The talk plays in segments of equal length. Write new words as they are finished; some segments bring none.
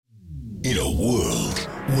In a world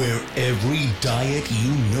where every diet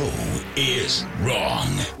you know is wrong.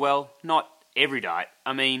 Well, not every diet.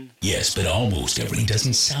 I mean... Yes, but almost every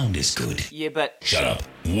doesn't sound as good. Yeah, but... Shut up.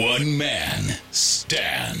 One man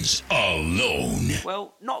stands alone.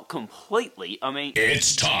 Well, not completely. I mean...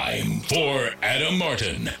 It's time for Adam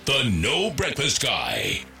Martin, the No Breakfast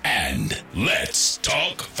Guy. And let's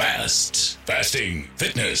talk fast. Fasting,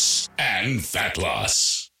 fitness, and fat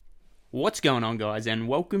loss. What's going on, guys, and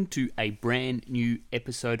welcome to a brand new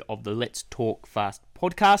episode of the Let's Talk Fast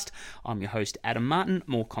podcast. I'm your host, Adam Martin,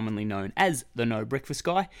 more commonly known as the No Breakfast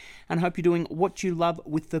Guy, and I hope you're doing what you love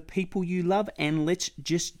with the people you love, and let's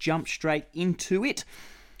just jump straight into it.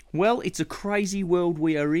 Well, it's a crazy world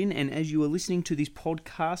we are in, and as you are listening to this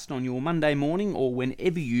podcast on your Monday morning, or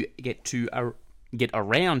whenever you get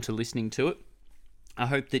around to listening to it, I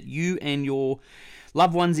hope that you and your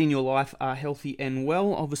loved ones in your life are healthy and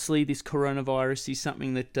well. Obviously, this coronavirus is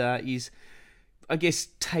something that is, I guess,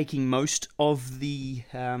 taking most of the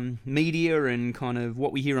media and kind of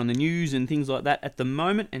what we hear on the news and things like that at the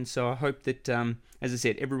moment. And so I hope that, as I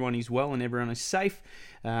said, everyone is well and everyone is safe.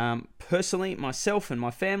 Personally, myself and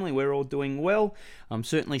my family, we're all doing well. I'm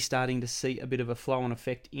certainly starting to see a bit of a flow-on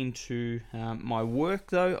effect into my work,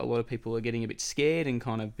 though. A lot of people are getting a bit scared, and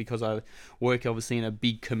kind of because I work obviously in a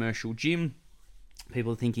big commercial gym,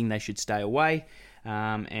 people are thinking they should stay away,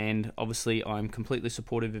 and obviously I'm completely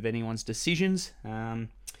supportive of anyone's decisions.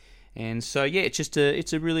 And so, yeah,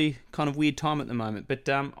 it's a really kind of weird time at the moment. But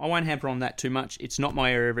I won't hamper on that too much. It's not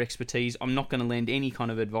my area of expertise. I'm not going to lend any kind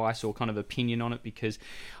of advice or kind of opinion on it, because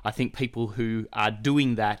I think people who are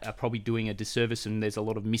doing that are probably doing a disservice, and there's a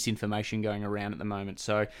lot of misinformation going around at the moment.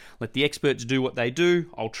 So let the experts do what they do.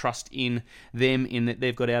 I'll trust in them in that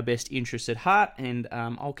they've got our best interests at heart, and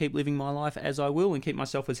I'll keep living my life as I will and keep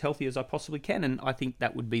myself as healthy as I possibly can. And I think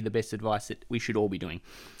that would be the best advice that we should all be doing.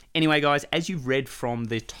 Anyway, guys, as you've read from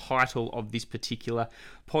the title of this particular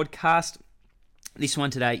podcast, this one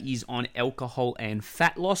today is on alcohol and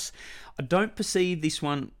fat loss. I don't see this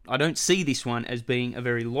one as being a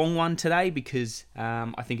very long one today, because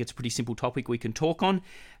I think it's a pretty simple topic we can talk on.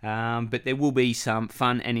 But there will be some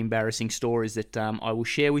fun and embarrassing stories that I will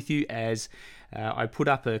share with you, as I put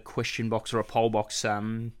up a question box or a poll box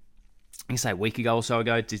I say a week ago or so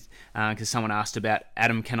ago, because someone asked about,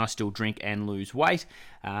 Adam, can I still drink and lose weight?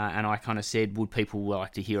 And I kind of said, would people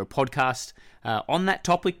like to hear a podcast on that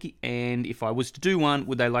topic? And if I was to do one,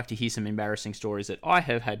 would they like to hear some embarrassing stories that I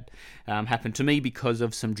have had happen to me because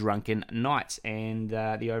of some drunken nights? And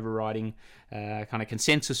the overriding kind of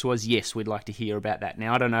consensus was, yes, we'd like to hear about that.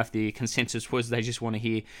 Now, I don't know if the consensus was they just want to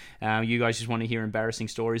hear, you guys just want to hear embarrassing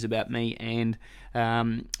stories about me and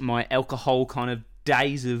my alcohol kind of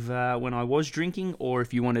days of when I was drinking, or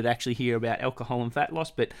if you wanted to actually hear about alcohol and fat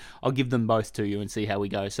loss, but I'll give them both to you and see how we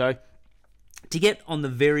go. So to get on the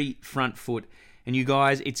very front foot, and you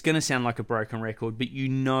guys, it's going to sound like a broken record, but you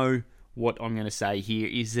know what I'm going to say here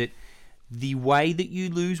is that the way that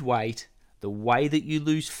you lose weight, the way that you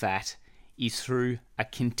lose fat, is through a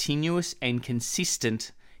continuous and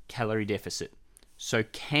consistent calorie deficit. So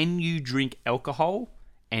can you drink alcohol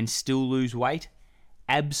and still lose weight?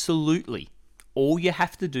 Absolutely. All you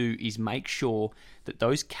have to do is make sure that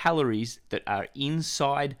those calories that are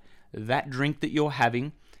inside that drink that you're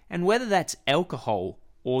having, and whether that's alcohol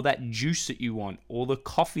or that juice that you want or the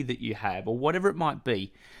coffee that you have or whatever it might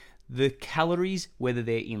be, the calories, whether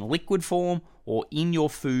they're in liquid form or in your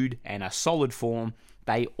food and a solid form,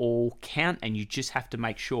 they all count, and you just have to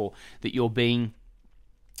make sure that you're being,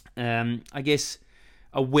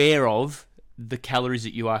 aware of the calories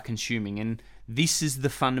that you are consuming. And this is the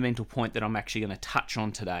fundamental point that I'm actually going to touch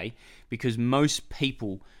on today, because most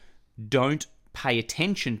people don't pay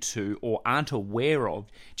attention to or aren't aware of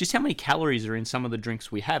just how many calories are in some of the drinks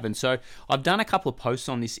we have. And so I've done a couple of posts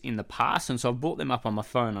on this in the past, and so I've brought them up on my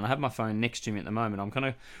phone, and I have my phone next to me at the moment. I'm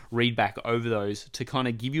going to read back over those to kind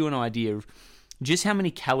of give you an idea of just how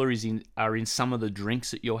many calories are in some of the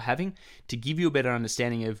drinks that you're having, to give you a better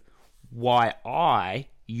understanding of why I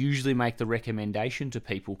usually make the recommendation to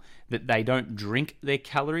people that they don't drink their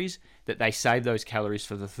calories, that they save those calories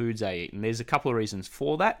for the foods they eat. And there's a couple of reasons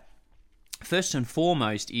for that. First and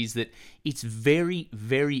foremost is that it's very,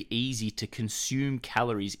 very easy to consume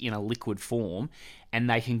calories in a liquid form, and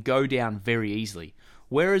they can go down very easily.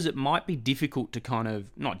 Whereas it might be difficult to kind of,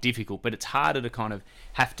 not difficult, but it's harder to kind of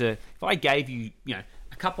have to, if I gave you,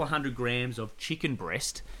 a couple of 100 grams of chicken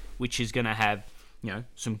breast, which is going to have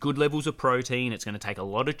some good levels of protein. It's going to take a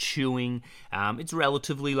lot of chewing. It's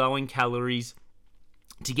relatively low in calories.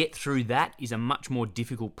 To get through that is a much more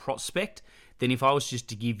difficult prospect than if I was just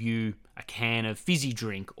to give you a can of fizzy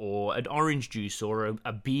drink or an orange juice or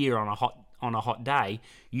a beer on a hot day,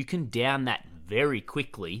 you can down that very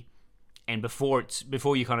quickly. And before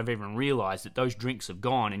you kind of even realize that those drinks have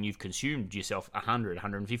gone and you've consumed yourself 100,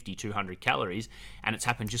 150, 200 calories, and it's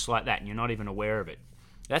happened just like that and you're not even aware of it.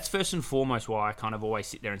 That's first and foremost why I kind of always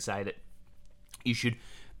sit there and say that you should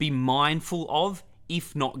be mindful of,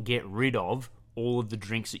 if not get rid of, all of the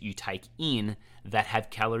drinks that you take in that have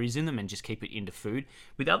calories in them, and just keep it into food.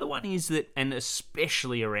 But the other one is that, and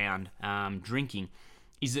especially around drinking,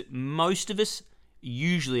 is that most of us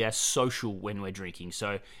usually are social when we're drinking.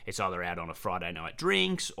 So it's either out on a Friday night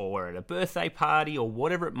drinks, or we're at a birthday party, or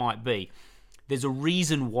whatever it might be. There's a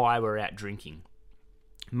reason why we're out drinking.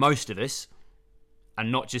 Most of us are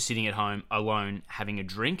not just sitting at home alone having a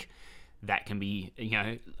drink. That can be,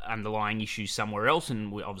 underlying issues somewhere else,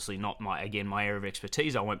 and we're obviously not my area of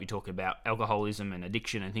expertise. I won't be talking about alcoholism and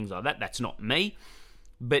addiction and things like that. That's not me.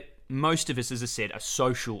 But most of us, as I said, are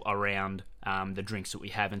social around the drinks that we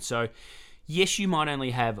have. And so, yes, you might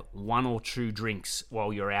only have one or two drinks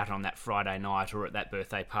while you're out on that Friday night or at that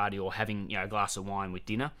birthday party, or having a glass of wine with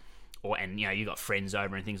dinner, and you got friends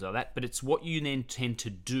over and things like that. But it's what you then tend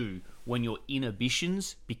to do when your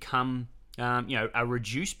inhibitions become are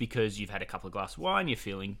reduced, because you've had a couple of glasses of wine, you're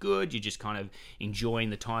feeling good, you're just kind of enjoying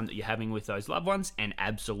the time that you're having with those loved ones, and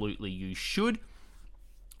absolutely you should.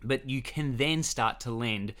 But you can then start to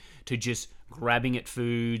lend to just grabbing at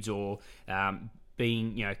foods, or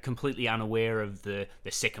being completely unaware of the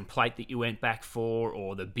second plate that you went back for,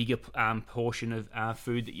 or the bigger portion of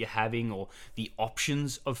food that you're having, or the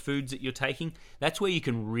options of foods that you're taking. That's where you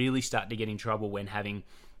can really start to get in trouble when having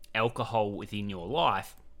alcohol within your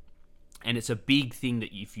life. And it's a big thing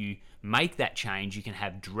that if you make that change, you can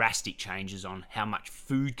have drastic changes on how much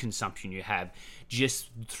food consumption you have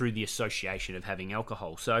just through the association of having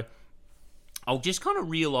alcohol. So I'll just kind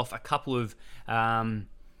of reel off a couple of,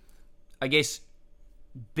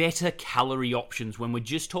 better calorie options when we're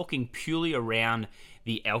just talking purely around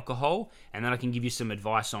the alcohol. And then I can give you some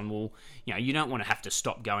advice on, you don't want to have to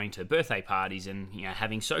stop going to birthday parties and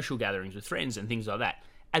having social gatherings with friends and things like that.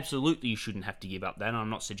 Absolutely, you shouldn't have to give up that, and I'm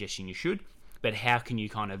not suggesting you should, but how can you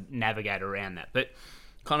kind of navigate around that? But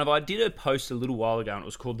I did a post a little while ago, and it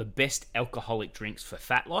was called The Best Alcoholic Drinks for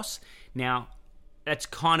Fat Loss. Now, that's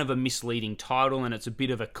kind of a misleading title, and it's a bit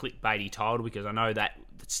of a clickbaity title, because I know that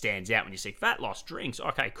stands out when you see fat loss drinks.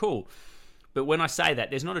 Okay, cool. But when I say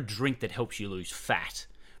that, there's not a drink that helps you lose fat,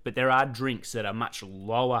 but there are drinks that are much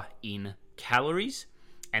lower in calories,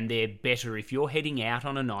 and they're better if you're heading out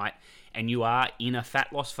on a night and you are in a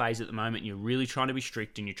fat loss phase at the moment, you're really trying to be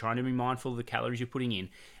strict and you're trying to be mindful of the calories you're putting in.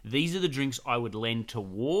 These are the drinks I would lend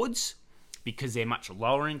towards, because they're much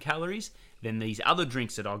lower in calories than these other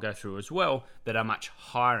drinks that I'll go through as well that are much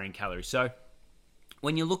higher in calories. So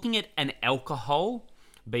when you're looking at an alcohol,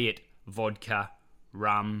 be it vodka,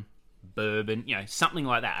 rum, bourbon, something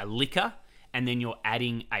like that, a liquor, and then you're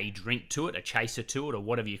adding a drink to it, a chaser to it, or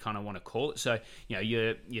whatever you kind of want to call it. So,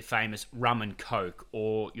 your famous rum and coke,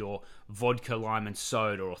 or your vodka, lime and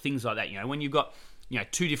soda, or things like that. When you've got,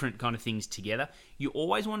 two different kind of things together, you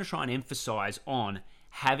always want to try and emphasize on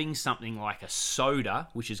having something like a soda,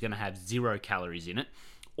 which is going to have 0 calories in it,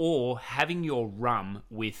 or having your rum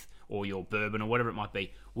with, or your bourbon, or whatever it might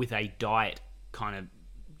be, with a diet kind of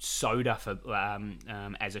soda for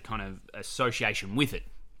as a kind of association with it.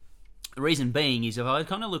 The reason being is, if I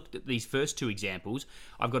kind of looked at these first two examples,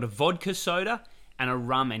 I've got a vodka soda and a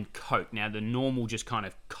rum and coke. Now, the normal just kind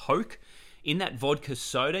of coke. In that vodka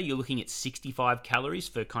soda, you're looking at 65 calories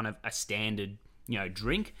for kind of a standard,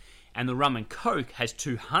 drink. And the rum and coke has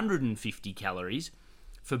 250 calories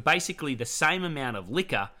for basically the same amount of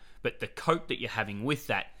liquor, but the coke that you're having with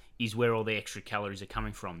that is where all the extra calories are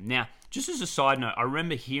coming from. Now, just as a side note, I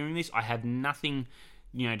remember hearing this. I have nothing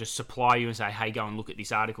to supply you and say, hey, go and look at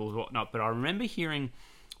this article or whatnot. But I remember hearing,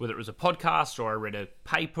 whether it was a podcast or I read a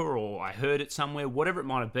paper or I heard it somewhere, whatever it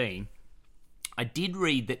might have been, I did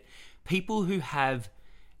read that people who have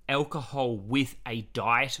alcohol with a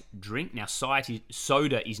diet drink, now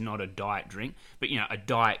soda is not a diet drink, but a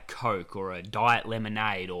diet Coke or a diet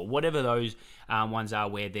lemonade or whatever those ones are,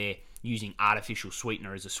 where they're using artificial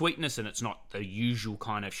sweetener as a sweetness and it's not the usual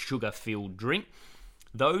kind of sugar-filled drink.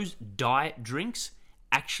 Those diet drinks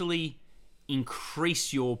actually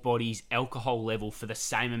increase your body's alcohol level for the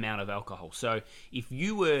same amount of alcohol. So if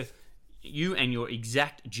you and your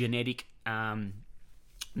exact genetic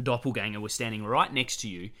doppelganger were standing right next to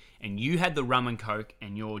you, and you had the rum and coke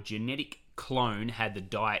and your genetic clone had the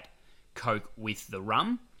diet coke with the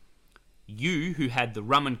rum, you who had the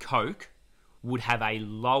rum and coke would have a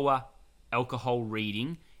lower alcohol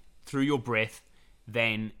reading through your breath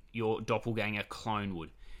than your doppelganger clone would.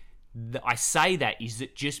 I say that is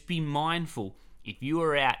that just be mindful if you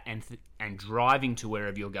are out and driving to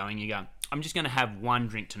wherever you're going, I'm just going to have one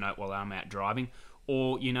drink tonight while I'm out driving,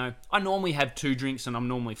 or, I normally have 2 drinks and I'm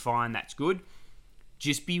normally fine, that's good.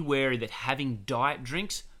 Just be wary that having diet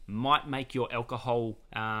drinks might make your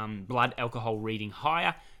blood alcohol reading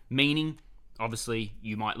higher, meaning, obviously,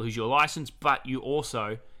 you might lose your license, but you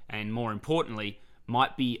also, and more importantly,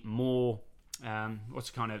 might be more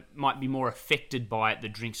affected by the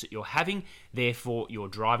drinks that you're having. Therefore, your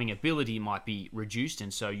driving ability might be reduced,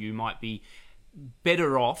 and so you might be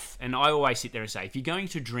better off. And I always sit there and say, if you're going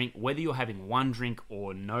to drink, whether you're having 1 drink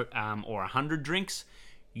or 100 drinks,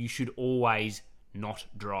 you should always not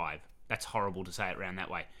drive. That's horrible to say it around that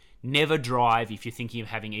way. Never drive if you're thinking of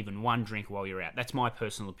having even 1 drink while you're out. That's my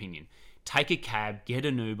personal opinion. Take a cab, get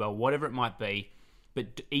an Uber, whatever it might be.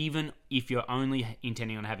 But even if you're only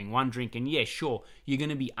intending on having 1 drink, and yeah, sure, you're going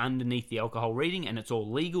to be underneath the alcohol reading and it's all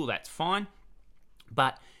legal, that's fine.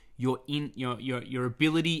 But your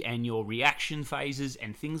ability and your reaction phases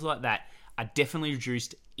and things like that are definitely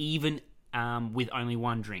reduced even with only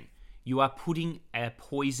 1 drink. You are putting a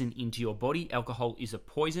poison into your body. Alcohol is a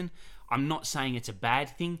poison. I'm not saying it's a bad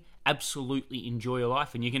thing. Absolutely enjoy your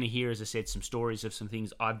life. And you're going to hear, as I said, some stories of some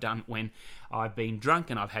things I've done when I've been drunk,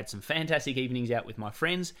 and I've had some fantastic evenings out with my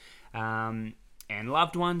friends and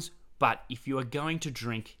loved ones. But if you are going to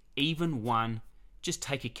drink even 1, just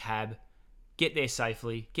take a cab, get there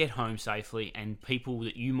safely, get home safely, and people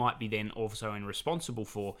that you might be then also responsible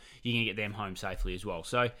for, you're going to get them home safely as well.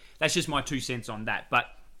 So that's just my 2 cents on that. But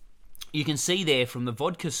you can see there from the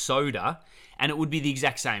vodka soda, and it would be the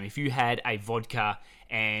exact same. If you had a vodka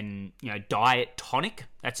and diet tonic,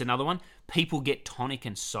 that's another one. People get tonic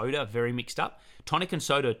and soda very mixed up. Tonic and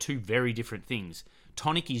soda are 2 very different things.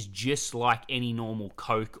 Tonic is just like any normal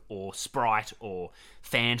Coke or Sprite or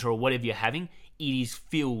Fanta or whatever you're having. It is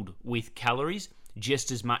filled with calories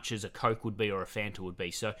just as much as a Coke would be or a Fanta would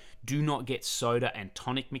be. So do not get soda and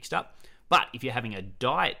tonic mixed up. But if you're having a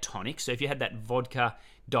diet tonic, so if you had that vodka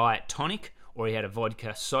diet tonic or you had a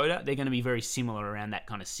vodka soda, they're going to be very similar, around that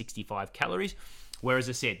kind of 65 calories. Whereas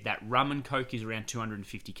I said, that rum and Coke is around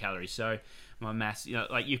 250 calories. So my maths,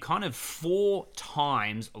 you're kind of 4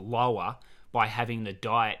 times lower by having the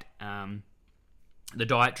diet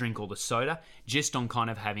drink or the soda, just on kind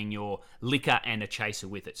of having your liquor and a chaser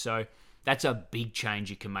with it. So that's a big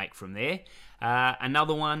change you can make from there.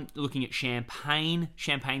 Another one, looking at champagne.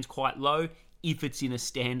 Champagne's quite low if it's in a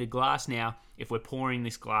standard glass. Now, if we're pouring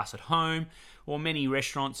this glass at home, or many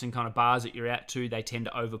restaurants and kind of bars that you're out to, they tend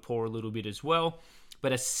to over pour a little bit as well.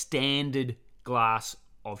 But a standard glass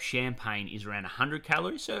of champagne is around 100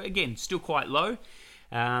 calories. So again, still quite low.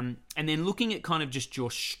 And then looking at kind of just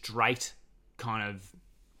your straight kind of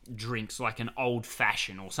drinks, like an old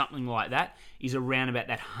fashioned or something like that, is around about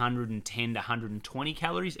that 110 to 120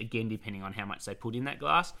 calories, again depending on how much they put in that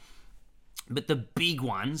glass. But the big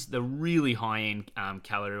ones, the really high end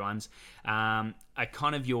calorie ones, are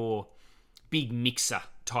kind of your big mixer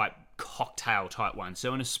type, cocktail type ones.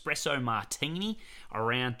 So an espresso martini,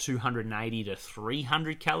 around 280 to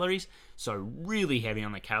 300 calories, so really heavy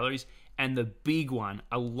on the calories. And the big one,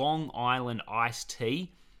 a Long Island iced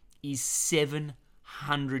tea, is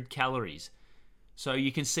 700 calories. So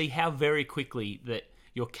you can see how very quickly that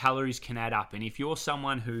your calories can add up. And if you're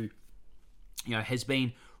someone who has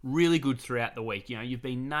been really good throughout the week, you've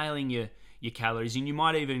been nailing your calories, and you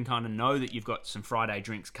might even kind of know that you've got some Friday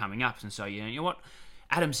drinks coming up, and so you know what,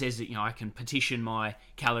 Adam says that I can partition my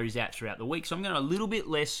calories out throughout the week, so I'm going a little bit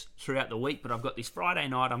less throughout the week, but I've got this Friday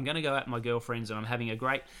night, I'm going to go out with my girlfriends and I'm having a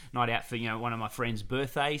great night out for one of my friends'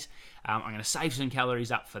 birthdays. I'm going to save some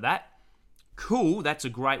calories up for that. Cool, that's a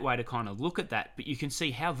great way to kind of look at that, but you can see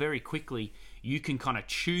how very quickly you can kind of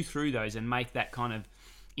chew through those and make that kind of,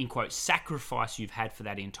 in quote, sacrifice you've had for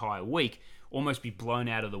that entire week almost be blown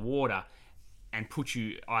out of the water and put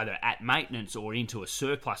you either at maintenance or into a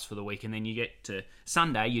surplus for the week. And then you get to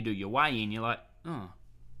Sunday, you do your weigh-in, you're like, oh,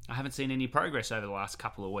 I haven't seen any progress over the last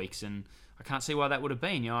couple of weeks, and I can't see why that would have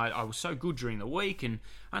been. I was so good during the week and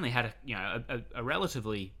only had a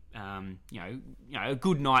relatively a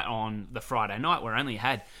good night on the Friday night where I only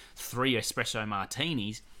had 3 espresso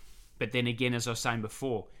martinis. But then again, as I was saying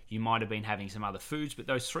before, you might have been having some other foods, but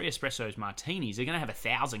those 3 espresso martinis are going to have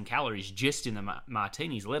 1,000 calories just in the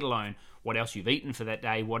martinis, let alone what else you've eaten for that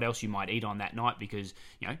day, what else you might eat on that night, because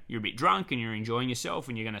you're a bit drunk and you're enjoying yourself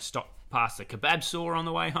and you're going to stop past the kebab store on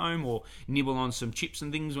the way home or nibble on some chips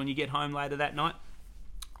and things when you get home later that night.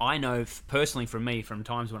 I know personally from me, from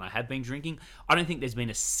times when I have been drinking, I don't think there's been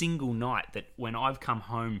a single night that when I've come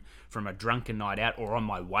home from a drunken night out or on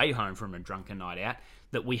my way home from a drunken night out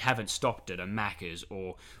that we haven't stopped at a Macca's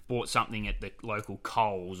or bought something at the local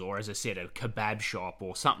Coles or, as I said, a kebab shop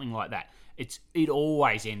or something like that. It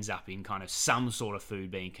always ends up in kind of some sort of food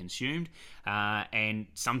being consumed, and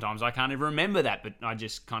sometimes I can't even remember that, but I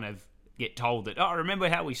just kind of get told that, oh, remember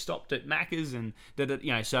how we stopped at Macca's and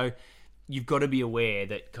so you've got to be aware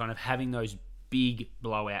that kind of having those big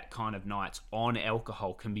blowout kind of nights on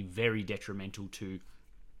alcohol can be very detrimental to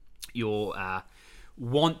your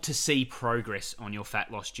want to see progress on your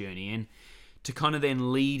fat loss journey. And to kind of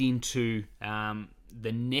then lead into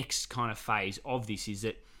the next kind of phase of this is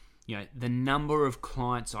that, the number of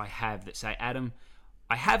clients I have that say, Adam,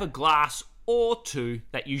 I have a glass or two.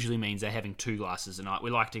 That usually means they're having 2 glasses a night. We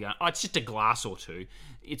like to go, oh, it's just a glass or two.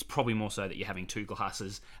 It's probably more so that you're having 2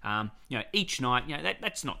 glasses each night.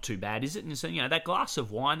 That's not too bad, is it? And so, that glass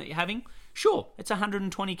of wine that you're having, sure, it's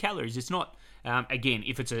 120 calories. It's not, again,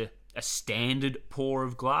 if it's a standard pour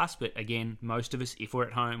of glass, but again, most of us, if we're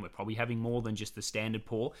at home, we're probably having more than just the standard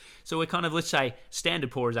pour. So we're kind of, let's say, standard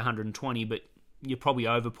pour is 120, but you're probably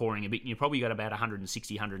over pouring a bit, and you've probably got about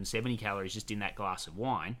 160, 170 calories just in that glass of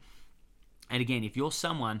wine. And again, if you're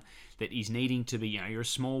someone that is needing to be, you're a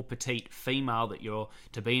small, petite female, that you're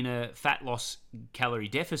to be in a fat loss calorie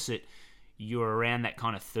deficit, you're around that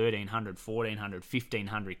kind of 1,300, 1,400,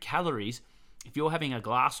 1,500 calories. If you're having a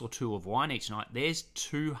glass or 2 of wine each night, there's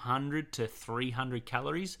 200 to 300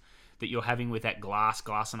 calories that you're having with that glass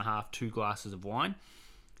and a half, 2 glasses of wine.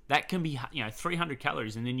 That can be, 300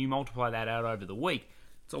 calories, and then you multiply that out over the week.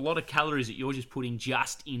 It's a lot of calories that you're just putting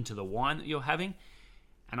just into the wine that you're having.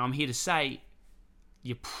 And I'm here to say,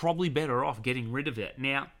 you're probably better off getting rid of it.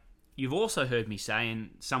 Now, you've also heard me say, and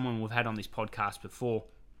someone we've had on this podcast before,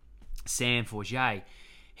 Sam Forget,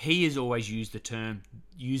 he has always used the term,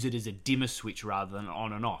 use it as a dimmer switch rather than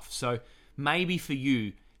on and off. So maybe for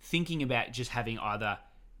you, thinking about just having either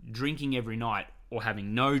drinking every night or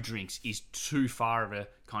having no drinks is too far of a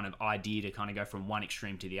kind of idea to kind of go from one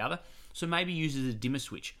extreme to the other. So maybe use it as a dimmer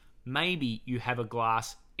switch. Maybe you have a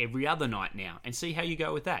glass every other night now and see how you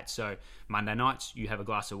go with that. So Monday nights, you have a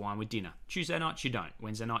glass of wine with dinner. Tuesday nights, you don't.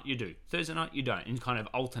 Wednesday night, you do. Thursday night, you don't. And kind of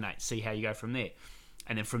alternate, see how you go from there.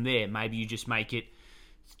 And then from there, maybe you just make it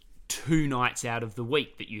 2 nights out of the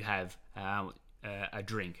week that you have a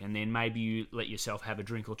drink. And then maybe you let yourself have a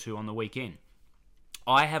drink or 2 on the weekend.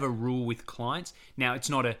 I have a rule with clients. Now, it's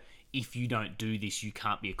not a, if you don't do this, you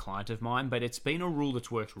can't be a client of mine, but it's been a rule that's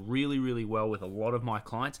worked really, really well with a lot of my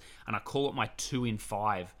clients, and I call it my 2 in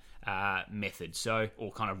 5 method,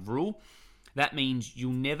 or kind of rule. That means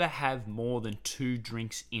you'll never have more than 2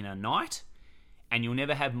 drinks in a night, and you'll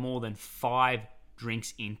never have more than 5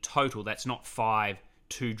 drinks in total. That's not 5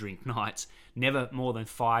 2-drink nights, never more than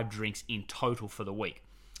 5 drinks in total for the week.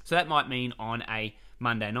 So that might mean on a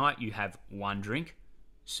Monday night, you have 1 drink.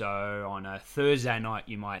 So on a Thursday night,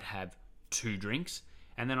 you might have 2 drinks.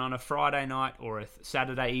 And then on a Friday night or a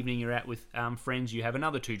Saturday evening, you're out with friends, you have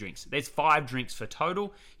another 2 drinks. There's 5 drinks for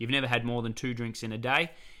total. You've never had more than 2 drinks in a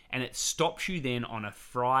day. And it stops you then on a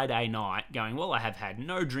Friday night going, well, I have had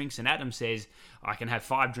no drinks. And Adam says I can have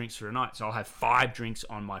 5 drinks for a night. So I'll have 5 drinks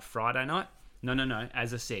on my Friday night. No.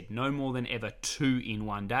 As I said, no more than ever 2 in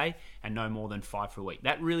one day and no more than 5 for a week.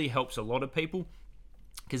 That really helps a lot of people.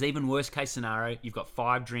 Because even worst case scenario, you've got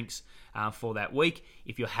 5 drinks for that week.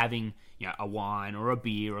 If you're having a wine or a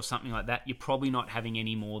beer or something like that, you're probably not having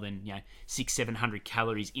any more than 600-700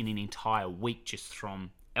 calories in an entire week just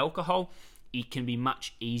from alcohol. It can be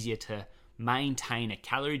much easier to maintain a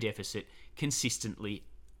calorie deficit consistently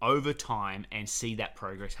over time and see that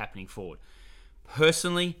progress happening forward.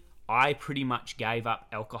 Personally, I pretty much gave up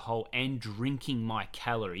alcohol and drinking my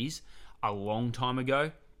calories a long time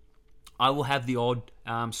ago. I will have the odd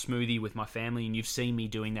smoothie with my family, and you've seen me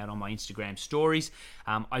doing that on my Instagram stories.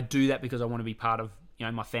 I do that because I want to be part of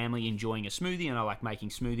my family enjoying a smoothie, and I like making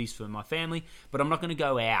smoothies for my family, but I'm not going to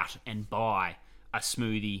go out and buy a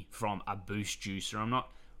smoothie from a Boost juicer. I'm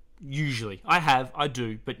not usually. I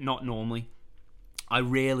do, but not normally. I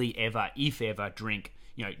rarely ever, if ever, drink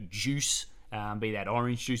juice, be that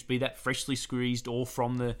orange juice, be that freshly squeezed or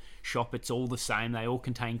from the shop. It's all the same. They all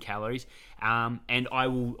contain calories. And I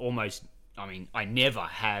will I never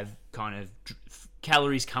have kind of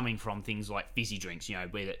calories coming from things like fizzy drinks,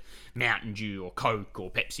 whether Mountain Dew or Coke or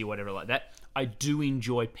Pepsi or whatever like that. I do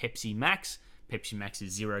enjoy Pepsi Max. Pepsi Max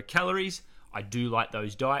is 0 calories. I do like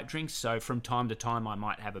those diet drinks, so from time to time I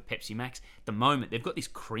might have a Pepsi Max. At the moment, they've got this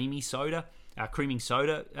creaming soda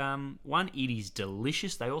one. It is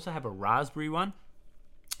delicious. They also have a raspberry one.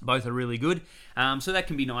 Both are really good. So that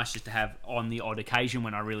can be nice just to have on the odd occasion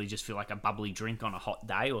when I really just feel like a bubbly drink on a hot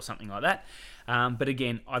day or something like that. But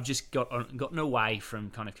again, I've just gotten away from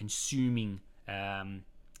kind of consuming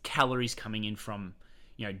calories coming in from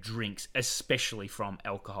drinks, especially from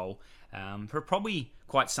alcohol, for probably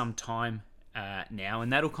quite some time now.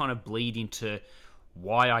 And that'll kind of bleed into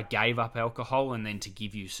why I gave up alcohol, and then to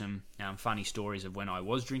give you some funny stories of when I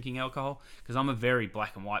was drinking alcohol, because I'm a very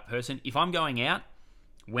black and white person. If I'm going out,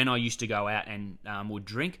 when I used to go out and would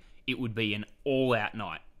drink, it would be an all-out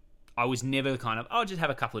night. I was never kind of, I'll just have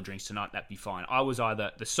a couple of drinks tonight, that'd be fine. I was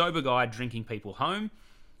either the sober guy drinking people home,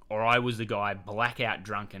 or I was the guy blackout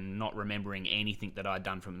drunk and not remembering anything that I'd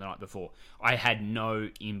done from the night before. I had no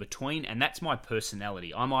in-between, and that's my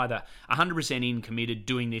personality. I'm either 100% in, committed,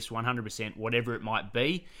 doing this 100%, whatever it might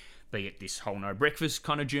be it this whole no breakfast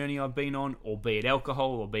kind of journey I've been on, or be it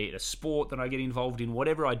alcohol, or be it a sport that I get involved in,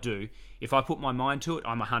 whatever I do, if I put my mind to it,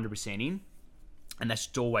 I'm 100% in. And that's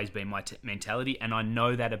always been my mentality, and I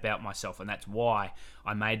know that about myself, and that's why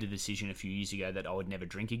I made the decision a few years ago that I would never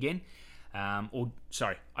drink again. I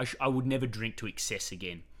would never drink to excess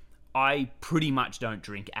again. I pretty much don't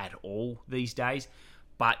drink at all these days,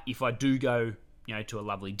 but if I do go to a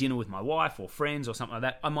lovely dinner with my wife or friends or something like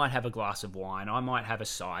that, I might have a glass of wine, I might have a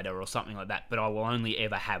cider or something like that, but I will only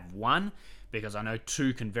ever have one, because I know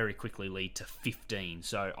 2 can very quickly lead to 15.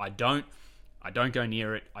 So I don't go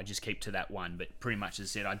near it. I just keep to that one. But pretty much, as I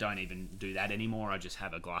said, I don't even do that anymore. I just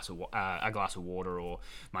have a glass of water, or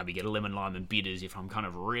maybe get a lemon, lime, and bitters if I'm kind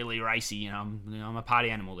of really racy. I'm a party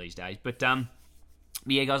animal these days. But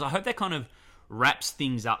yeah, guys, I hope that kind of wraps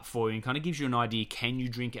things up for you and kind of gives you an idea. Can you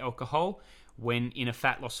drink alcohol when in a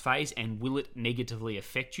fat loss phase, and will it negatively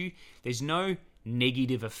affect you? There's no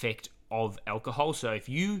negative effect of alcohol. So if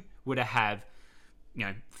you were to have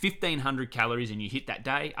 1,500 calories and you hit that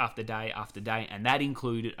day after day after day, and that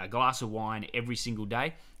included a glass of wine every single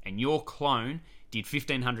day, and your clone did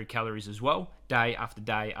 1,500 calories as well, day after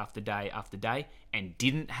day after day after day, and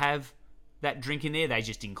didn't have that drink in there, they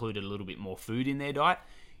just included a little bit more food in their diet,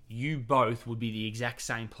 you both would be the exact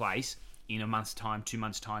same place in a month's time, 2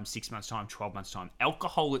 months' time, 6 months' time, 12 months' time.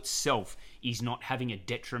 Alcohol itself is not having a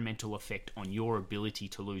detrimental effect on your ability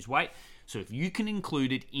to lose weight. So if you can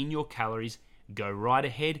include it in your calories, go right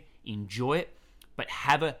ahead, enjoy it, but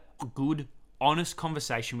have a good, honest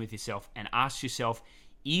conversation with yourself and ask yourself,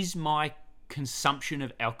 is my consumption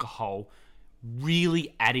of alcohol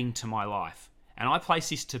really adding to my life? And I place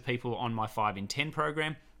this to people on my 5 in 10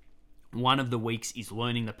 program. One of the weeks is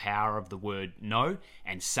learning the power of the word no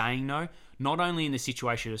and saying no, not only in the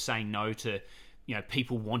situation of saying no to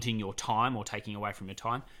people wanting your time or taking away from your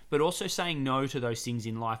time, but also saying no to those things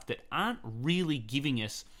in life that aren't really giving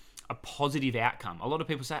us a positive outcome. A lot of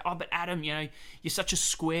people say, oh, but Adam, you're such a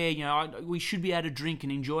square, we should be able to drink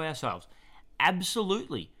and enjoy ourselves.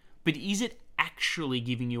 Absolutely. But is it actually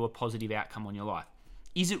giving you a positive outcome on your life?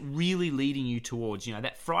 Is it really leading you towards,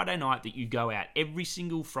 that Friday night that you go out every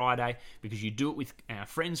single Friday because you do it with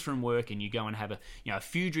friends from work and you go and have a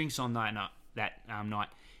few drinks on that night?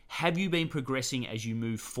 Have you been progressing as you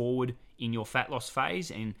move forward in your fat loss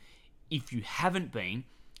phase? And if you haven't been,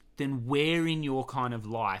 then where in your kind of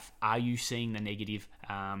life are you seeing the negative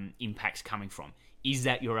impacts coming from? Is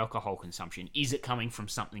that your alcohol consumption? Is it coming from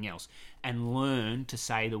something else? And learn to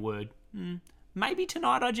say the word, maybe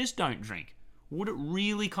tonight I just don't drink. Would it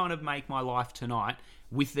really kind of make my life tonight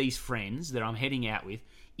with these friends that I'm heading out with?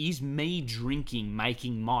 Is me drinking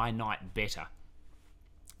making my night better?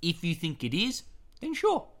 If you think it is, then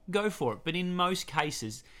sure, go for it. But in most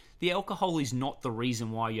cases, the alcohol is not the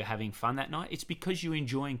reason why you're having fun that night. It's because you're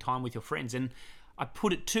enjoying time with your friends. And I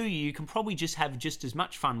put it to you can probably just have just as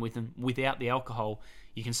much fun with them without the alcohol.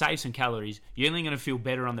 You can save some calories. You're only going to feel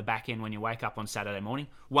better on the back end when you wake up on Saturday morning.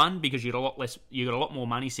 1, because you got a lot more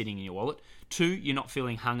money sitting in your wallet. 2, you're not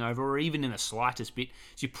feeling hungover or even in the slightest bit.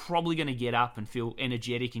 So you're probably going to get up and feel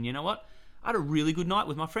energetic. And you know what? I had a really good night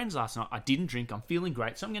with my friends last night. I didn't drink. I'm feeling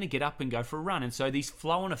great. So I'm going to get up and go for a run. And so these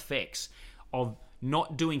flow-on effects of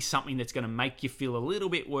not doing something that's going to make you feel a little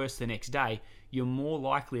bit worse the next day, you're more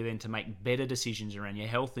likely then to make better decisions around your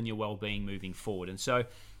health and your well-being moving forward. And so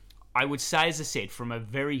I would say, as I said, from a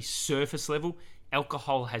very surface level,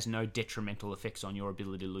 alcohol has no detrimental effects on your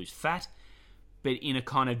ability to lose fat. But in a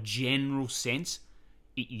kind of general sense,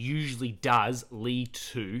 it usually does lead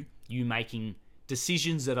to you making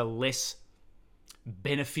decisions that are less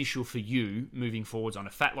beneficial for you moving forwards on a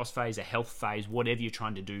fat loss phase, a health phase, whatever you're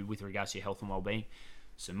trying to do with regards to your health and well-being.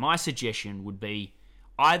 So my suggestion would be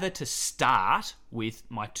either to start with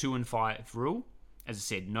my 2 and 5 rule. As I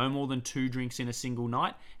said, no more than 2 drinks in a single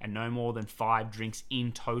night and no more than 5 drinks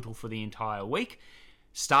in total for the entire week.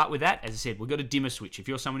 start with that. As I said, we've got a dimmer switch. If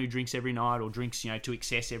you're someone who drinks every night or drinks, to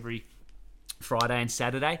excess every Friday and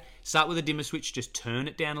Saturday, start with a dimmer switch, just turn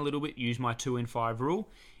it down a little bit, use my 2 in 5 rule.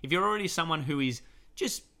 If you're already someone who is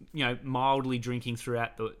just, mildly drinking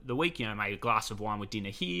throughout the week, maybe a glass of wine with dinner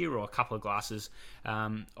here or a couple of glasses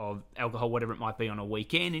of alcohol, whatever it might be on a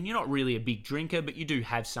weekend, and you're not really a big drinker, but you do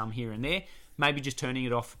have some here and there, maybe just turning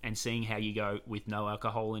it off and seeing how you go with no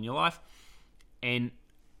alcohol in your life. And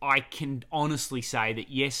I can honestly say that,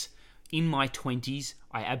 yes, in my 20s,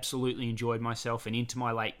 I absolutely enjoyed myself, and into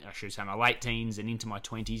my late teens and into my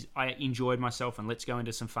 20s, I enjoyed myself, and let's go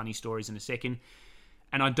into some funny stories in a second.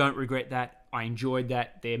 And I don't regret that. I enjoyed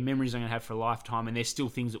that. They're memories I'm going to have for a lifetime, and there's still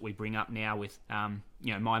things that we bring up now with,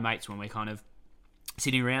 my mates when we're kind of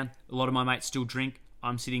sitting around. A lot of my mates still drink.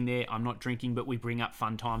 I'm sitting there, I'm not drinking, but we bring up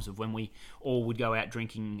fun times of when we all would go out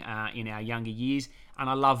drinking in our younger years, and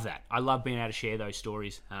I love that. I love being able to share those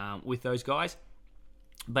stories with those guys.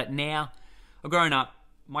 But now, I've grown up,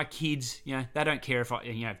 my kids, they don't care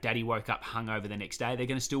if daddy woke up hungover the next day. They're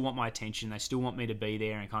going to still want my attention. They still want me to be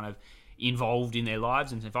there and kind of involved in their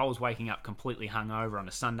lives. And if I was waking up completely hungover on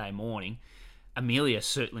a Sunday morning, Amelia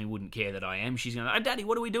certainly wouldn't care that I am. She's going to, Daddy,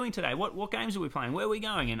 what are we doing today? What games are we playing? Where are we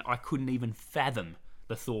going? And I couldn't even fathom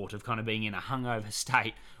the thought of kind of being in a hungover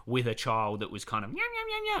state with a child that was kind of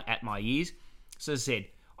at my ears. So as I said,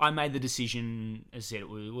 I made the decision, as I said, it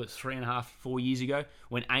was 3.5, 4 years ago,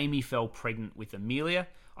 when Amy fell pregnant with Amelia.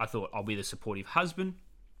 I thought, I'll be the supportive husband.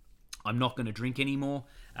 I'm not going to drink anymore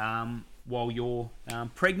while you're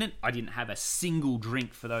pregnant. I didn't have a single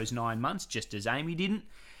drink for those 9 months, just as Amy didn't.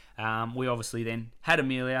 We obviously then had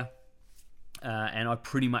Amelia, and I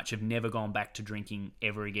pretty much have never gone back to drinking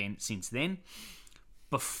ever again since then.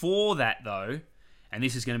 Before that, though, and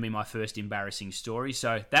this is going to be my first embarrassing story,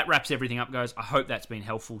 so that wraps everything up, guys. I hope that's been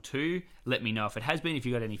helpful too. Let me know if it has been. If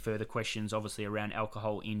you've got any further questions, obviously, around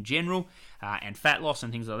alcohol in general and fat loss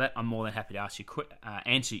and things like that, I'm more than happy to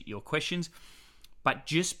answer your questions. But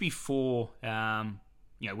just before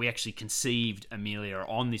we actually conceived Amelia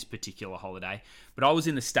on this particular holiday, but I was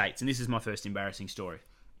in the States, and this is my first embarrassing story.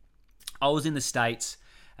 I was in the States.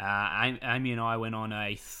 Amy and I went on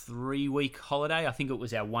a 3-week holiday. I think it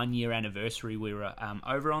was our 1-year anniversary. We were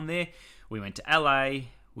over on there. We went to LA.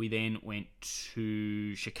 We then went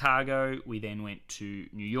to Chicago. We then went to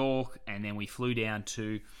New York, and then we flew down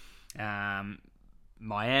to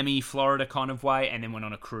Miami, Florida kind of way, and then went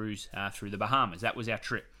on a cruise through the Bahamas. That was our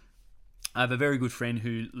trip. I have a very good friend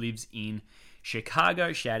who lives in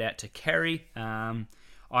Chicago. Shout out to Kerry.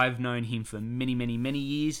 I've known him for many, many, many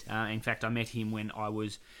years. In fact, I met him when I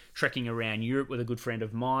was trekking around Europe with a good friend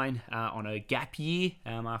of mine on a gap year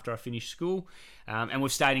after I finished school. And we've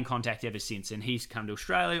stayed in contact ever since. And he's come to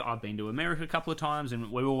Australia. I've been to America a couple of times, and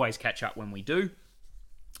we always catch up when we do.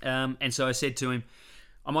 And so I said to him,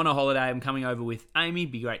 I'm on a holiday. I'm coming over with Amy.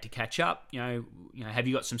 Be great to catch up. Have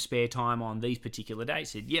you got some spare time on these particular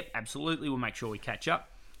dates? He said, yep, absolutely. We'll make sure we catch up.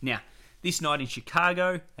 Now, this night in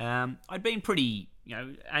Chicago, I'd been pretty...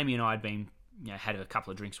 Amy and I had been, had a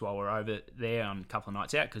couple of drinks while we were over there on a couple of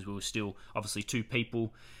nights out, because we were still obviously 2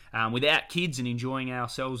 people without kids and enjoying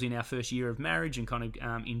ourselves in our first year of marriage and kind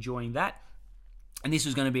of enjoying that. And this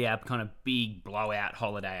was going to be our kind of big blowout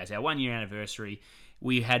holiday as our 1-year anniversary.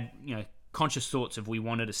 We had, conscious thoughts of we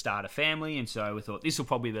wanted to start a family, and so we thought this will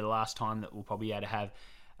probably be the last time that we'll probably be able to have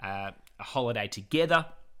a holiday together.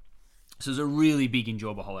 So it was a really big,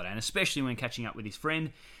 enjoyable holiday, and especially when catching up with his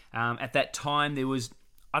friend. At that time, there was,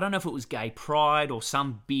 I don't know if it was Gay Pride or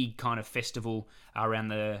some big kind of festival around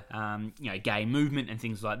the, gay movement and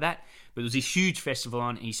things like that. But there was this huge festival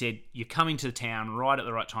on. He said, you're coming to the town right at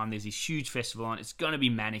the right time. There's this huge festival on. It's going to be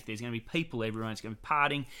manic. There's going to be people everywhere. It's going to be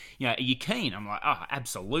partying. Are you keen? I'm like, oh,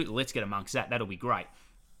 absolutely. Let's get amongst that. That'll be great.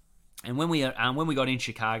 And when we got in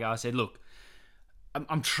Chicago, I said, look,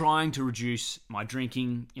 I'm trying to reduce my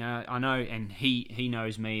drinking. I know, and he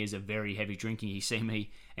knows me as a very heavy drinker. He's seen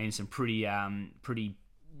me in some pretty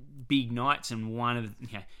big nights, and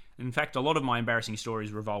in fact, a lot of my embarrassing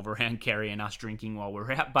stories revolve around Kerry and us drinking while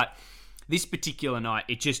we're out. But this particular night,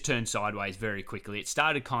 it just turned sideways very quickly. It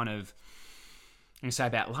started kind of, I'm going to say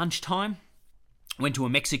about lunchtime. Went to a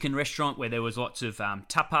Mexican restaurant where there was lots of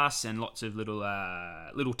tapas and lots of little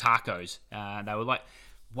tacos. They were like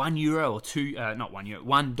 €1 or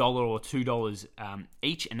 $1 or $2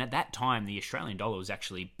 each, and at that time the Australian dollar was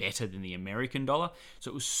actually better than the American dollar,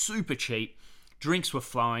 so it was super cheap. Drinks were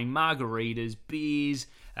flowing, margaritas, beers,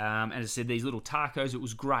 and as I said, these little tacos. It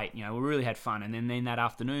was great. We really had fun. And then that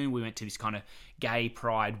afternoon we went to this kind of gay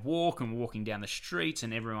pride walk, and walking down the streets,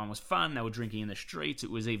 and everyone was fun. They were drinking in the streets. It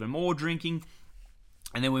was even more drinking.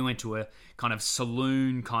 And then we went to a kind of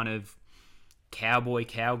saloon kind of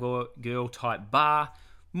cowgirl type bar,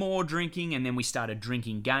 more drinking, and then we started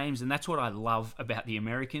drinking games, and that's what I love about the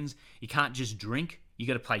Americans. You can't just drink, you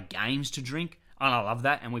got to play games to drink, and I love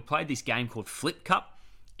that. And we played this game called Flip Cup.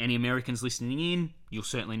 Any Americans listening in, you'll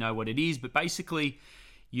certainly know what it is, but basically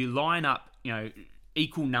you line up,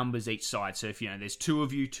 equal numbers each side. So if, there's two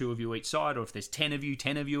of you each side, or if there's 10 of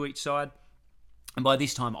you each side. And by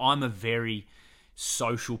this time, I'm a very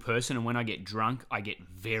social person, and when I get drunk, I get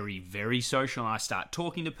very, very social, and I start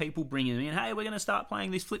talking to people, bringing them in. Hey, we're going to start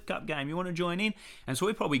playing this Flip Cup game. You want to join in? And so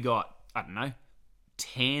we probably got,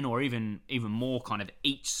 10 or even more kind of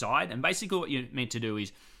each side. And basically what you're meant to do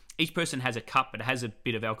is each person has a cup, but it has a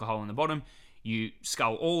bit of alcohol in the bottom. You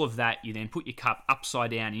scull all of that. You then put your cup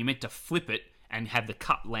upside down, and you're meant to flip it and have the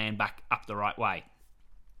cup land back up the right way.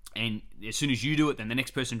 And as soon as you do it, then the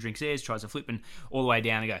next person drinks theirs, tries to flip, and all the way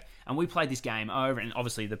down and go. And we played this game over, and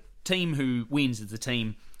obviously the team who wins is the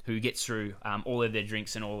team who gets through all of their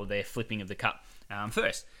drinks and all of their flipping of the cup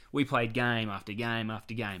first. We played game after game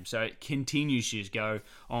after game, so it continues to just go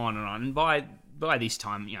on and on. And by this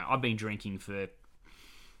time, I've been drinking for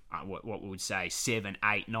what we would say 7,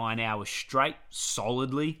 8, 9 hours straight,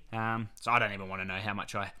 solidly. So I don't even want to know how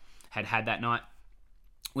much I had that night.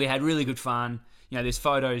 We had really good fun. There's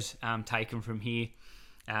photos taken from here,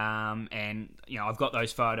 and I've got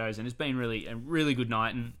those photos, and it's been a really good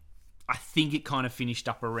night. And I think it kind of finished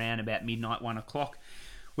up around about midnight, 1 o'clock.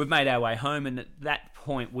 We've made our way home, and at that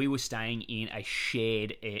point, we were staying in a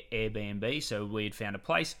shared Airbnb. So we had found a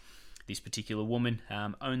place. This particular woman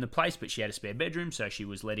owned the place, but she had a spare bedroom, so she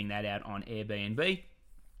was letting that out on Airbnb.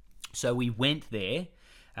 So we went there.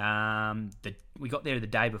 We got there the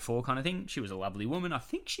day before, kind of thing. She was a lovely woman. I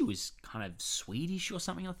think she was kind of Swedish or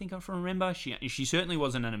something, I think I remember. She certainly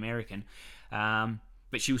wasn't an American,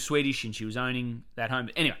 but she was Swedish, and she was owning that home.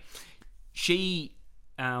 But anyway, she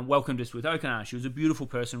welcomed us with open arms. She was a beautiful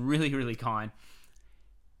person, really, really kind.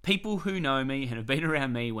 People who know me and have been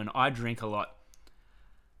around me when I drink a lot,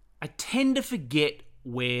 I tend to forget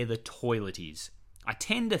where the toilet is. I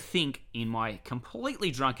tend to think in my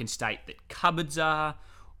completely drunken state that cupboards are,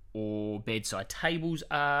 or bedside tables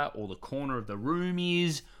are, or the corner of the room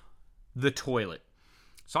is the toilet.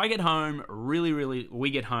 So we get home really, really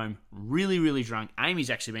drunk.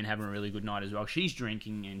 Amy's actually been having a really good night as well. She's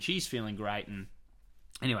drinking and she's feeling great. And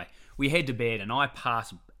anyway, we head to bed, and I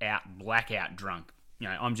pass out blackout drunk.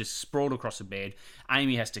 I'm just sprawled across the bed.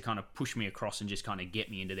 Amy has to kind of push me across and just kind of get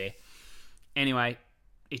me into there. Anyway,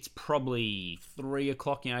 it's probably 3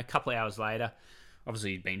 o'clock, a couple of hours later.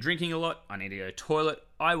 Obviously, been drinking a lot. I need to go to the toilet.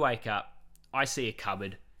 I wake up. I see a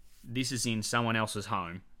cupboard. This is in someone else's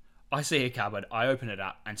home. I see a cupboard. I open it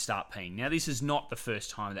up and start peeing. Now, this is not the first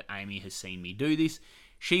time that Amy has seen me do this.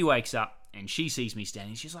 She wakes up and she sees me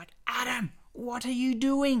standing. She's like, Adam, what are you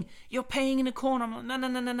doing? You're peeing in a corner. I'm like,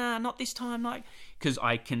 no, not this time. Because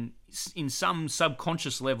I can, in some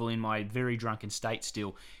subconscious level in my very drunken state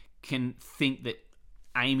still, can think that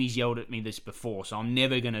Amy's yelled at me this before, so I'm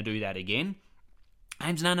never going to do that again.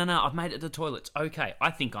 Ames, no, I've made it to the toilet. It's okay.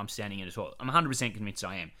 I think I'm standing in a toilet. I'm 100% convinced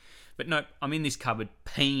I am. But no, I'm in this cupboard,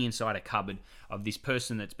 peeing inside a cupboard of this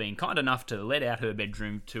person that's been kind enough to let out her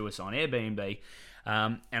bedroom to us on Airbnb.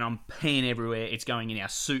 And I'm peeing everywhere. It's going in our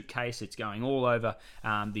suitcase. It's going all over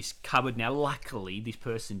this cupboard. Now, luckily, this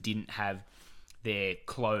person didn't have their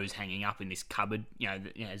clothes hanging up in this cupboard.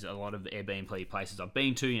 There's a lot of Airbnb places I've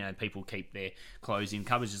been to, people keep their clothes in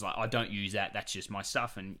cupboards. It's like, I don't use that. That's just my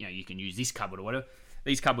stuff. And, you can use this cupboard or whatever.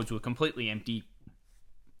 These cupboards were completely empty,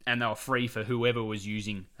 and they were free for whoever was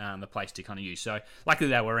using the place to kind of use. So, luckily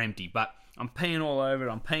they were empty, but I'm peeing all over.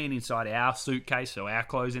 I'm peeing inside our suitcase, so our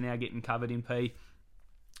clothes are now getting covered in pee.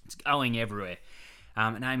 It's going everywhere.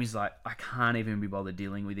 And Amy's like, I can't even be bothered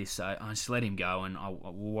dealing with this, so I just let him go, and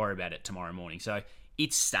we'll worry about it tomorrow morning. So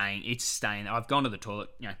it's staying. I've gone to the toilet,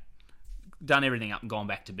 done everything up and gone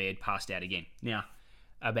back to bed, passed out again. Now,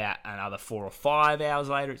 about another 4 or 5 hours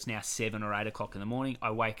later, it's now 7 or 8 o'clock in the morning.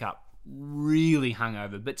 I wake up really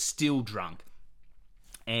hungover, but still drunk.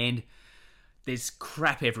 And there's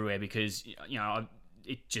crap everywhere because,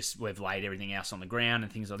 we've laid everything else on the ground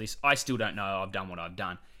and things like this. I still don't know I've done what I've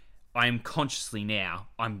done. I am consciously now,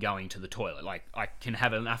 I'm going to the toilet. Like, I can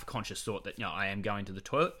have enough conscious thought that, I am going to the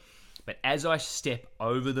toilet. But as I step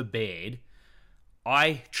over the bed,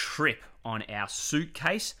 I trip on our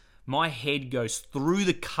suitcase. My head goes through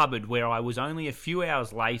the cupboard where I was only a few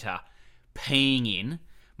hours later peeing in.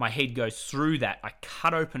 My head goes through that. I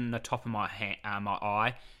cut open the top of my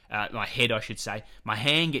eye, my head, I should say. My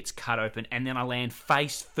hand gets cut open, and then I land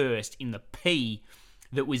face first in the pee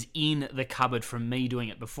that was in the cupboard from me doing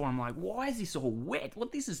it before. I'm like, why is this all wet?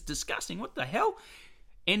 This is disgusting. What the hell?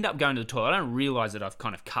 end up going to the toilet. I don't realise that I've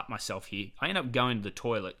kind of cut myself here. I end up going to the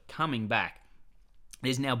toilet, coming back.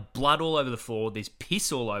 There's now blood all over the floor. There's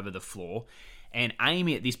piss all over the floor. And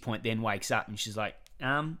Amy at this point then wakes up and she's like,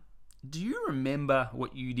 do you remember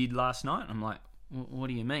what you did last night? I'm like, what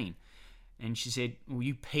do you mean? And she said, well,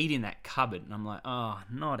 you peed in that cupboard. And I'm like, oh,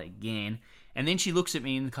 not again. And then she looks at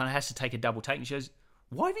me and kind of has to take a double take. And she goes,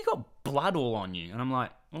 why have you got blood all on you? And I'm like,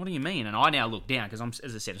 what do you mean? And I now look down because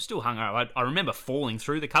as I said, I'm still hungover. I remember falling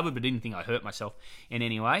through the cupboard, but didn't think I hurt myself in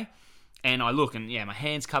any way. And I look and my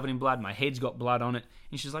hand's covered in blood. My head's got blood on it.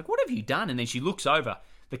 And she's like, what have you done? And then she looks over.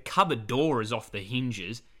 The cupboard door is off the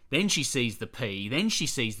hinges. Then she sees the pee. Then she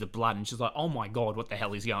sees the blood. And she's like, oh my God, what the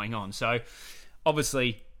hell is going on? So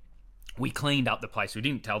obviously, we cleaned up the place. We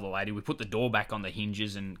didn't tell the lady. We put the door back on the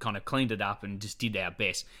hinges and kind of cleaned it up and just did our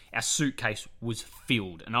best. Our suitcase was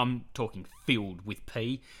filled, and I'm talking filled with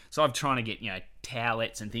pee. So I'm trying to get,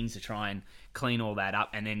 towelettes and things to try and clean all that up.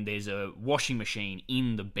 And then there's a washing machine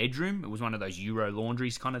in the bedroom. It was one of those Euro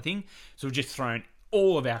laundries kind of thing. So we've just thrown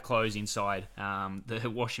all of our clothes inside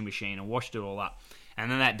the washing machine and washed it all up.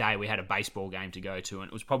 And then that day we had a baseball game to go to, and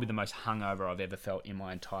it was probably the most hungover I've ever felt in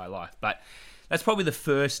my entire life. But that's probably the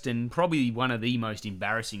first and probably one of the most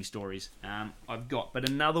embarrassing stories I've got. But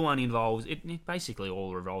another one involves, it basically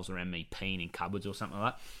all revolves around me peeing in cupboards or something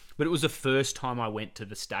like that. But it was the first time I went to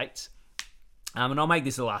the States. And I'll make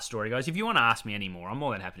this the last story, guys. If you want to ask me any more, I'm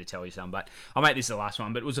more than happy to tell you some. But I'll make this the last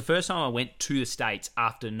one. But it was the first time I went to the States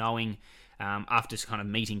after knowing, after kind of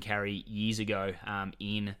meeting Carrie years ago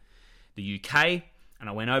in the UK. And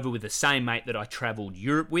I went over with the same mate that I travelled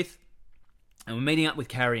Europe with. And we're meeting up with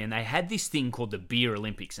Carrie, and they had this thing called the Beer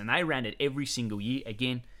Olympics, and they ran it every single year.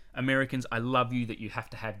 Again, Americans, I love you that you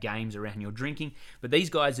have to have games around your drinking, but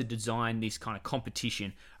these guys had designed this kind of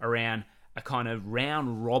competition around a kind of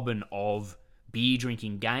round robin of beer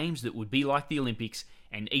drinking games that would be like the Olympics,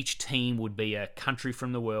 and each team would be a country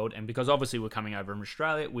from the world. And because obviously we're coming over from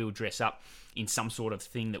Australia, we would dress up in some sort of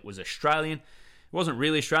thing that was Australian. It wasn't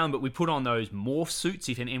really Australian, but we put on those morph suits,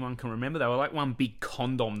 if anyone can remember. They were like one big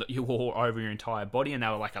condom that you wore over your entire body, and they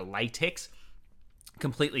were like a latex,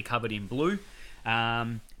 completely covered in blue.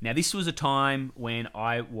 Now, this was a time when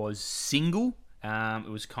I was single. It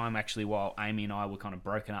was kind of actually while Amy and I were kind of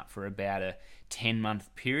broken up for about a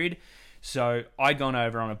 10-month period. So I'd gone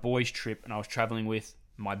over on a boys' trip, and I was traveling with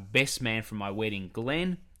my best man from my wedding,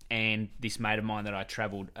 Glenn, and this mate of mine that I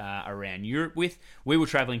travelled around Europe with. We were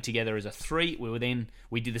travelling together as a three.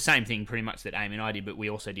 We did the same thing pretty much that Amy and I did, but we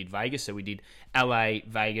also did Vegas. So we did LA,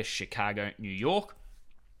 Vegas, Chicago, New York.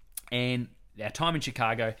 And our time in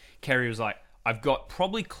Chicago, Kerry was like, I've got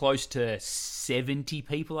probably close to 70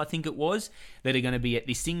 people, I think it was, that are going to be at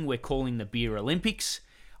this thing we're calling the Beer Olympics.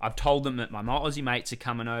 I've told them that my Aussie mates are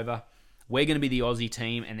coming over. We're going to be the Aussie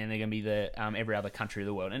team, and then they're going to be the every other country of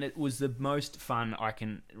the world. And it was the most fun I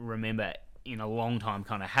can remember in a long time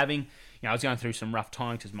kind of having. I was going through some rough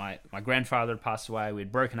times because my grandfather had passed away.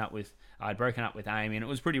 I'd broken up with Amy, and it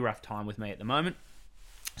was a pretty rough time with me at the moment.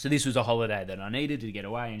 So this was a holiday that I needed to get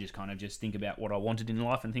away and just think about what I wanted in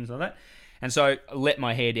life and things like that. And so I let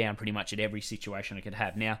my hair down pretty much at every situation I could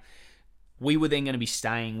have. Now, we were then going to be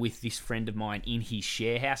staying with this friend of mine in his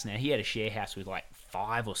share house. Now, he had a share house with like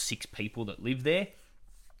 5 or 6 people that lived there.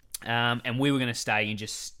 And we were going to stay in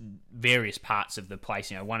just various parts of the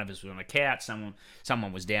place. One of us was on a couch.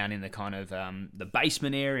 Someone was down in the kind of the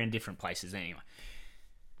basement area and different places. Anyway,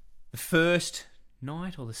 the first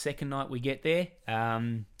night or the second night we get there,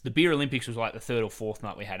 the Beer Olympics was like the third or fourth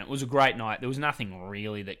night we had. And it was a great night. There was nothing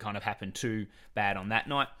really that kind of happened too bad on that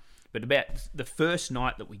night. But about the first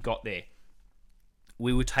night that we got there,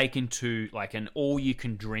 we were taken to like an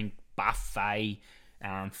all-you-can-drink buffet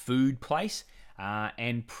food place.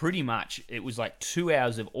 And pretty much it was like 2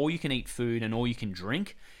 hours of all-you-can-eat food and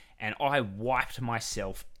all-you-can-drink. And I wiped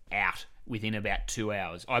myself out within about 2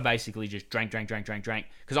 hours. I basically just drank.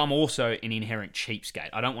 Because I'm also an inherent cheapskate.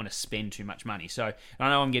 I don't want to spend too much money. So I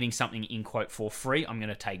know I'm getting something in quote for free. I'm going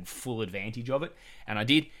to take full advantage of it. And I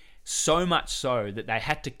did. So much so that they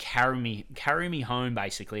had to carry me home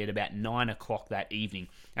basically at about 9 o'clock that evening.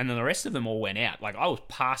 And then the rest of them all went out. Like I was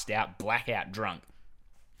passed out, blackout drunk.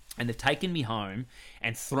 And they've taken me home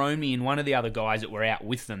and thrown me in one of the other guys that were out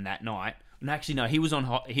with them that night. And actually, no, he was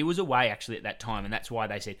away actually at that time. And that's why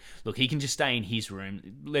they said, look, he can just stay in his room,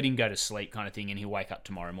 let him go to sleep kind of thing, and he'll wake up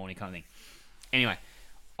tomorrow morning kind of thing. Anyway,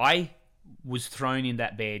 I was thrown in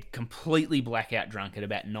that bed, completely blackout drunk at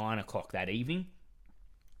about 9 o'clock that evening.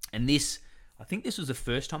 And I think this was the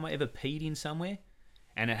first time I ever peed in somewhere.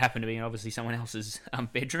 And it happened to be obviously someone else's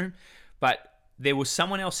bedroom. But there was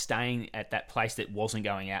someone else staying at that place that wasn't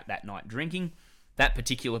going out that night drinking. That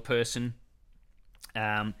particular person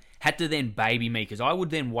Had to then baby me because I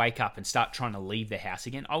would then wake up and start trying to leave the house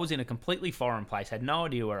again. I was in a completely foreign place, had no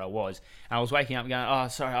idea where I was, and I was waking up going, "Oh,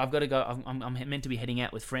 sorry, I've got to go. I'm meant to be heading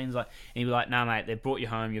out with friends." And he'd be like, "No, mate, they've brought you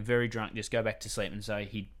home. You're very drunk. Just go back to sleep." And so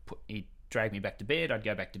he'd drag me back to bed. I'd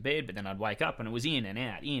go back to bed, but then I'd wake up and it was in and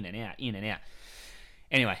out, in and out, in and out.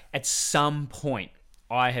 Anyway, at some point,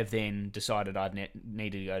 I have then decided I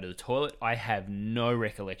needed to go to the toilet. I have no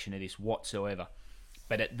recollection of this whatsoever,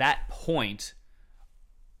 but at that point,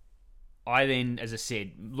 I then, as I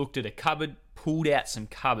said, looked at a cupboard, pulled out some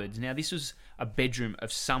cupboards. Now, this was a bedroom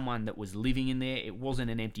of someone that was living in there. It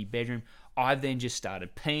wasn't an empty bedroom. I've then just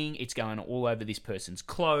started peeing. It's going all over this person's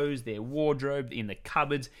clothes, their wardrobe, in the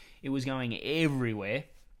cupboards. It was going everywhere.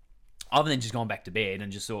 I've then just gone back to bed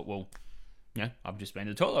and just thought, well, I've just been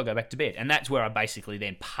to the toilet, I'll go back to bed. And that's where I basically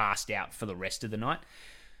then passed out for the rest of the night.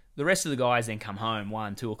 The rest of the guys then come home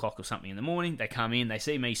 1, 2 o'clock or something in the morning. They come in, they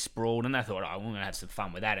see me sprawled, and they thought, we're going to have some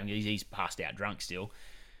fun with that. I mean, he's passed out drunk still.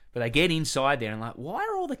 But they get inside there and like, why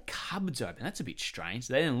are all the cupboards open? That's a bit strange.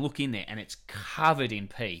 So they then look in there and it's covered in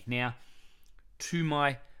pee. Now, to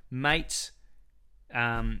my mates,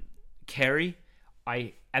 Kerry,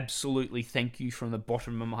 I absolutely thank you from the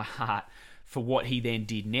bottom of my heart for what he then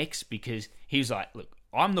did next, because he was like, look,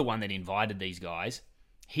 I'm the one that invited these guys.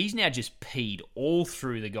 He's now just peed all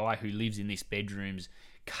through the guy who lives in this bedroom's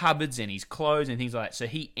cupboards and his clothes and things like that. So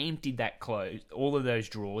he emptied that clothes, all of those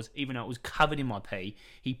drawers, even though it was covered in my pee.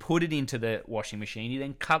 He put it into the washing machine. He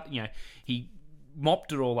then he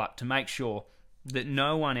mopped it all up to make sure that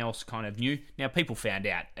no one else kind of knew. Now, people found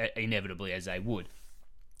out inevitably, as they would.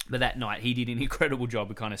 But that night, he did an incredible job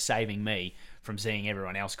of kind of saving me from seeing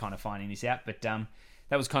everyone else kind of finding this out. But that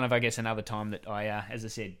was kind of, I guess, another time that I, as I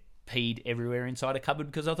said, peed everywhere inside a cupboard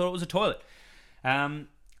because I thought it was a toilet. I've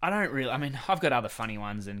got other funny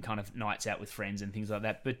ones and kind of nights out with friends and things like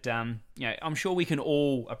that. But, I'm sure we can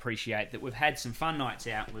all appreciate that we've had some fun nights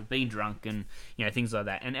out, we've been drunk and, things like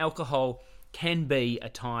that. And alcohol can be a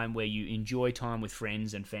time where you enjoy time with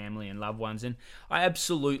friends and family and loved ones. And I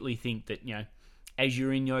absolutely think that, as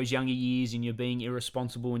you're in those younger years and you're being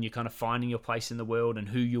irresponsible and you're kind of finding your place in the world and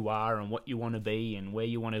who you are and what you want to be and where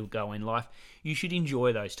you want to go in life, you should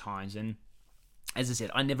enjoy those times. And as I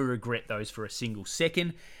said, I never regret those for a single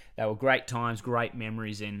second. They were great times, great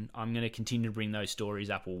memories, and I'm going to continue to bring those stories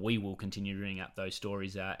up, or we will continue to bring up those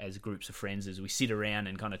stories as groups of friends as we sit around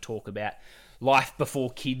and kind of talk about life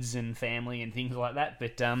before kids and family and things like that.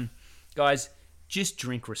 But guys, just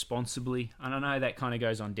drink responsibly. And I know that kind of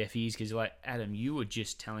goes on deaf ears because you're like, Adam, you were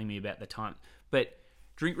just telling me about the time. But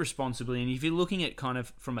drink responsibly. And if you're looking at kind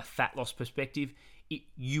of from a fat loss perspective,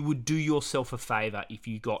 you would do yourself a favor if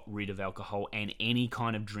you got rid of alcohol and any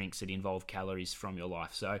kind of drinks that involve calories from your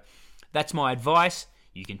life. So that's my advice.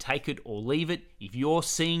 You can take it or leave it. If you're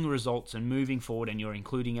seeing results and moving forward and you're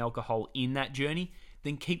including alcohol in that journey,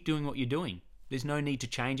 then keep doing what you're doing. There's no need to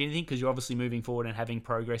change anything because you're obviously moving forward and having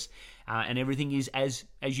progress and everything is as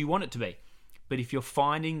you want it to be. But if you're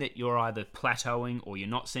finding that you're either plateauing or you're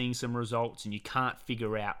not seeing some results and you can't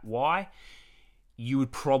figure out why, you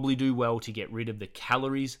would probably do well to get rid of the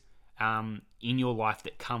calories in your life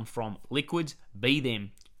that come from liquids, be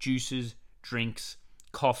them juices, drinks,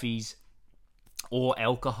 coffees, or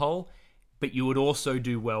alcohol. But you would also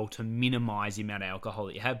do well to minimize the amount of alcohol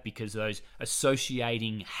that you have because those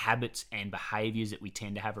associating habits and behaviors that we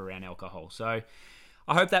tend to have around alcohol. So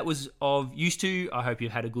I hope that was of use to you. I hope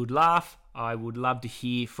you've had a good laugh. I would love to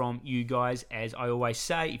hear from you guys, as I always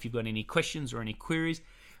say, if you've got any questions or any queries.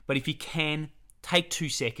 But if you can, take 2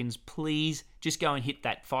 seconds, please just go and hit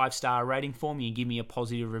that 5-star rating for me and give me a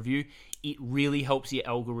positive review. It really helps the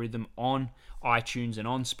algorithm on iTunes and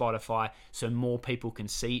on Spotify so more people can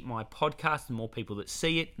see my podcast, the more people that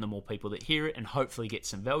see it, and the more people that hear it, and hopefully get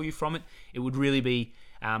some value from it. It would really be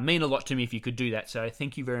mean a lot to me if you could do that. So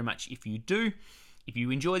thank you very much if you do. If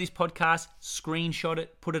you enjoy this podcast, screenshot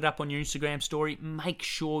it, put it up on your Instagram story. Make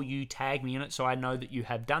sure you tag me in it so I know that you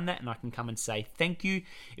have done that and I can come and say thank you.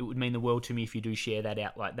 It would mean the world to me if you do share that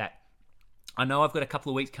out like that. I know I've got a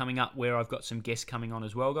couple of weeks coming up where I've got some guests coming on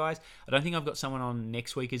as well, guys. I don't think I've got someone on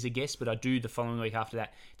next week as a guest, but I do the following week after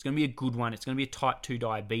that. It's going to be a good one. It's going to be a type 2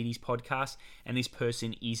 diabetes podcast, and this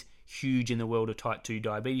person is huge in the world of type 2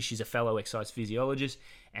 diabetes. She's a fellow exercise physiologist,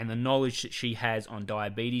 and the knowledge that she has on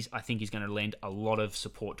diabetes, I think, is going to lend a lot of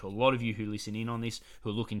support to a lot of you who listen in on this, who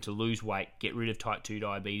are looking to lose weight, get rid of type 2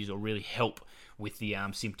 diabetes, or really help with the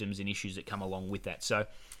symptoms and issues that come along with that. So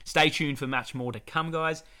stay tuned for much more to come,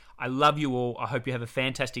 guys. I love you all. I hope you have a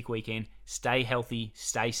fantastic weekend. Stay healthy,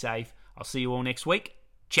 stay safe. I'll see you all next week.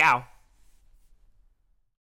 Ciao.